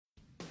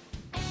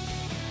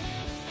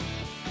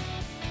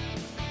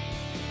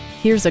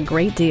Here's a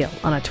great deal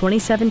on a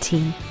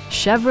 2017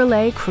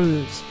 Chevrolet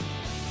Cruze.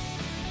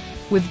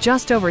 With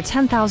just over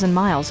 10,000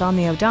 miles on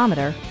the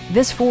odometer,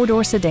 this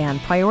four-door sedan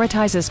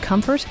prioritizes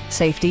comfort,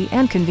 safety,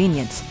 and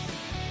convenience.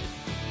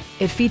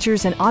 It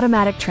features an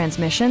automatic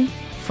transmission,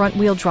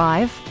 front-wheel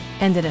drive,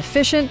 and an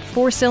efficient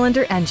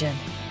four-cylinder engine.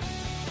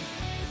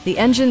 The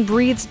engine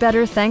breathes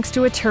better thanks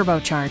to a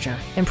turbocharger,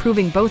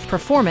 improving both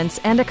performance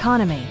and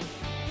economy.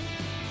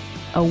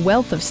 A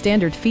wealth of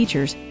standard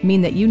features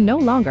mean that you no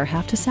longer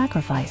have to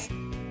sacrifice,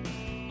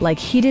 like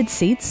heated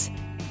seats,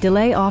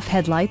 delay-off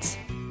headlights,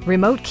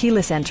 remote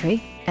keyless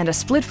entry, and a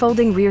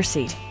split-folding rear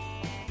seat.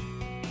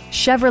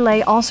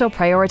 Chevrolet also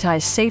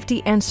prioritized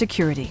safety and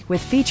security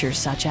with features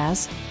such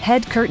as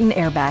head curtain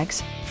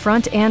airbags,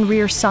 front and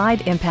rear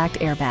side impact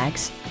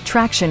airbags,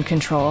 traction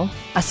control,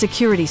 a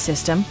security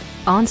system,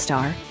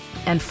 onStar,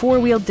 and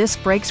four-wheel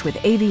disc brakes with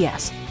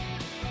ABS.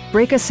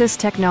 Brake Assist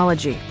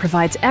technology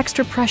provides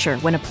extra pressure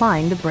when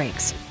applying the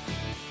brakes.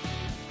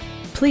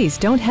 Please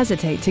don't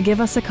hesitate to give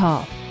us a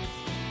call.